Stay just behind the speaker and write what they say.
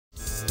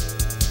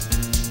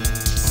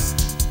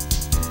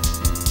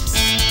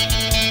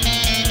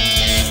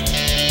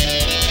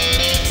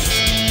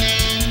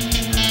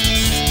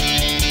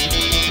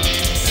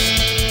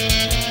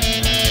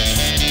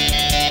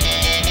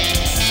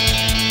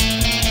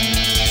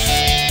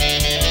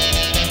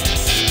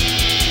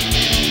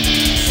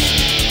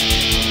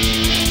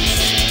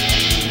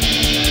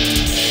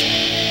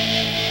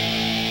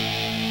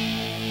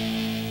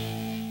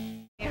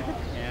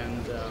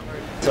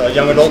a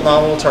young adult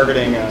novel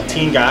targeting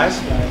teen guys,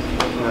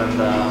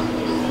 and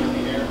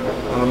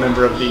I'm a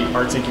member of the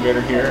Arts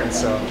Incubator here, and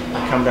so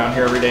I come down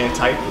here every day and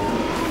type.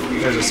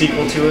 There's a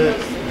sequel to it.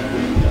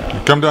 And, you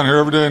come down here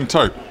every day and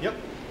type? Yep.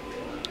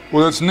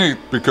 Well, that's neat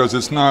because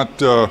it's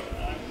not, I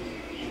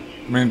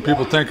mean,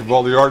 people think of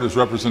all the art as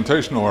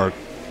representational art.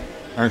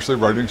 Actually,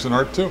 writing's an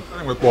art too.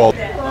 With Walt.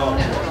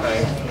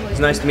 It's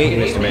nice to meet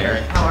you, Mr. Mayor.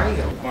 How are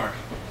you? Mark.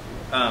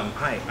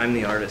 Hi, I'm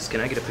the artist.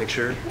 Can I get a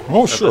picture?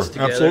 Oh, sure,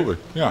 absolutely.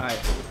 Yeah.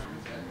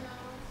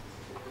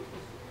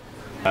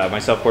 My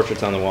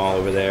self-portrait's on the wall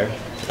over there.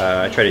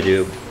 I try to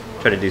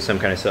do some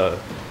kind of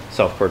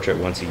self-portrait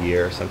once a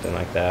year or something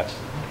like that.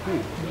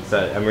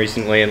 But I'm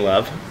recently in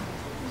love,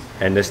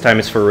 and this time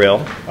it's for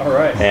real. All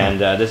right. And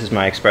this is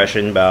my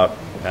expression about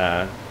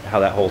how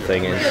that whole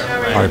thing is.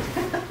 Hi.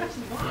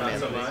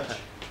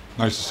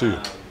 Nice to see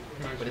you.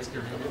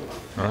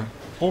 All right.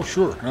 Oh,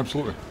 sure,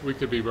 absolutely. We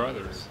could be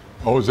brothers.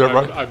 Oh, is that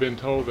right? I've been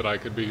told that I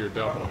could be your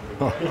double.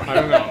 I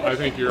don't know. I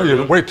think you're. Oh,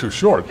 you're way too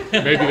short.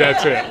 Maybe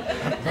that's it.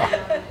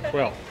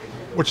 Well,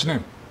 what's your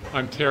name?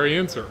 I'm Terry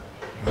Inser.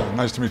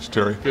 Nice to meet you,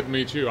 Terry. Good to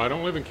meet you. I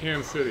don't live in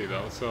Kansas City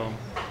though, so,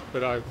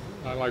 but I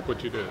like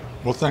what you do.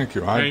 Well, thank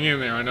you. Hang in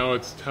there. I know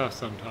it's tough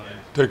sometimes.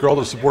 Take all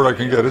the support I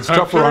can get. It's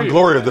tougher on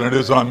Gloria than it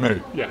is on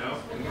me. Yeah.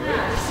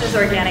 This is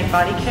organic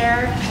body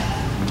care.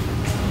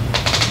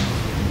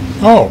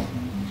 Oh,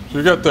 so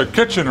you got the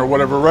kitchen or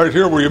whatever right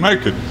here where you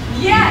make it.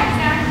 Yeah,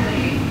 exactly.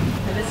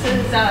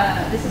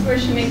 This is where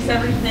she makes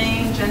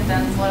everything. Jen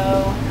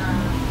Denslow.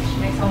 She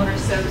makes all of her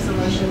soaps and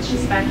lotions.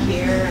 She's back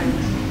here, and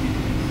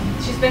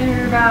she's been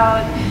here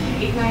about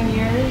 8-9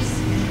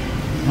 years.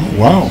 Oh,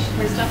 wow.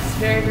 Her stuff's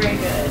very, very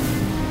good.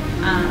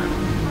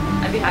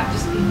 I'd be happy.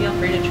 Just feel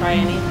free to try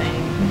anything.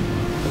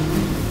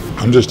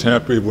 I'm just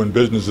happy when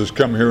businesses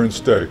come here and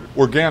stay.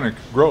 Organic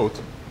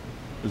growth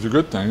is a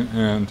good thing,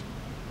 and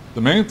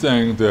the main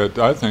thing that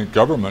I think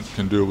government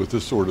can do with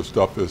this sort of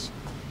stuff is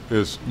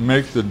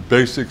make the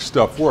basic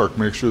stuff work.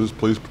 Make sure there's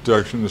police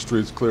protection, the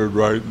streets cleared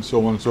right, and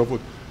so on and so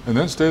forth, and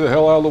then stay the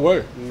hell out of the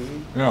way.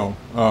 Mm-hmm. You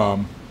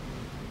know,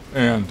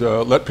 and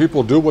let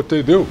people do what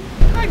they do.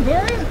 Hi,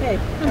 Gloria. Hey,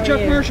 I'm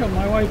Chuck Marshall.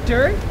 My wife,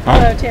 Terry. Hi.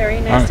 Hello, Terry.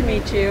 Nice Hi. to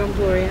meet you. I'm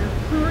Gloria.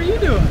 How are you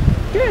doing?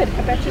 Good.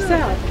 How about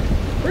yourself?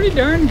 Pretty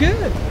darn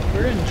good.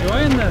 We're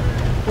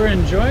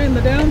enjoying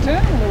the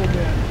downtown a little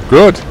bit.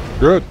 Good,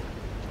 good.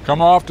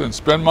 Come often,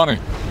 spend money.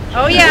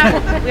 Oh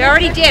yeah, we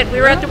already did. We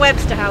were at the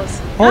Webster House.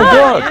 Oh,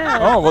 good. Yeah.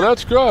 Oh, well,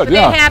 that's good. We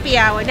Yeah. had happy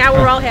hour. Now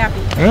we're all happy.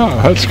 Yeah,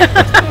 that's good.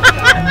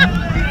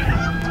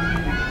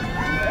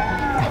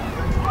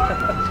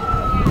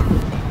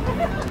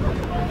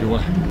 You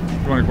want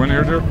to go in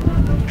here, dear?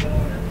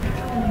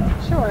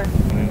 Sure.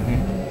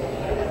 Mm-hmm.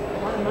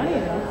 A lot of money,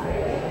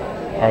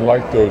 though. I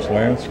like those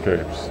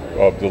landscapes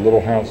of the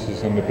little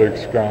houses in the big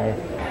sky.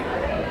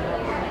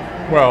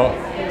 Well,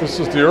 this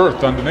is the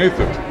earth underneath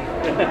it.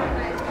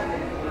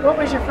 What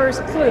was your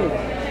first clue?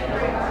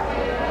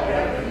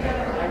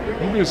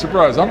 You'd be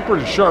surprised. I'm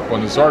pretty sharp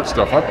on this art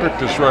stuff. I picked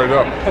this right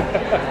up.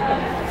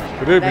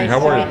 Good evening.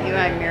 How are you?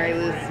 I'm Mary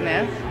Lou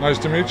Smith. Nice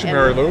to meet you,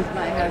 Mary Lou. This is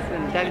my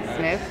husband, Doug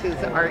Smith,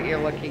 whose art you're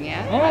looking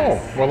at. Oh,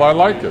 well, I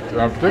like it.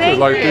 I particularly Thank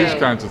like you. these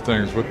kinds of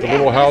things with the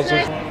little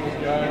houses.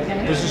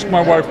 This is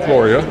my wife,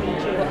 Gloria.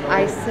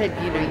 I said,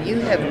 you know,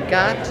 you have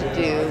got to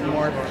do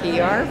more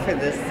PR for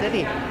this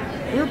city.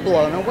 We're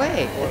blown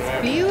away.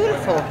 It's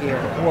beautiful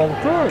here. Well,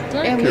 good.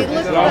 Thank And you. we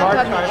looked it up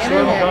on the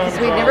internet because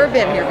we'd never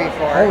been here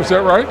before. Oh, is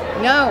that right?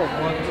 No.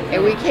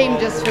 And we came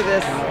just for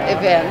this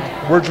event.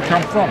 Where'd you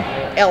come from?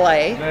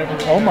 LA.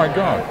 Oh, my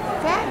God.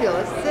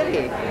 Fabulous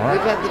city. Right.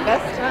 We've had the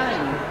best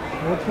time.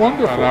 Well, it's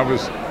wonderful. And I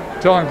was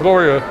telling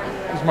Gloria,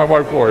 this is my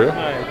wife, Gloria,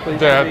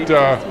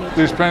 that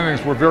these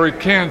paintings were very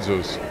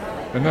Kansas.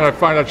 And then I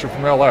find out you're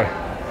from LA.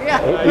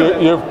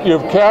 Yeah.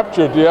 You've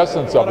captured the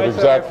essence of it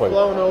exactly. I've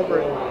flown over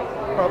it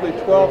probably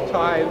 12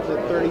 times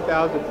at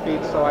 30,000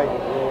 feet, so I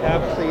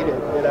have seen it,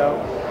 you know.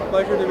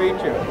 Pleasure to meet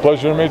you.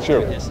 Pleasure to meet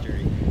you.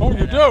 History. Oh,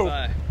 you do?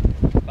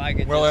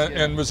 Well,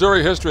 in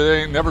Missouri history,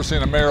 they ain't never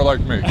seen a mayor like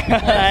me.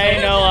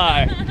 Ain't no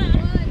lie.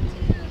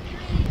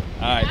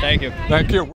 All right, thank you. Thank you.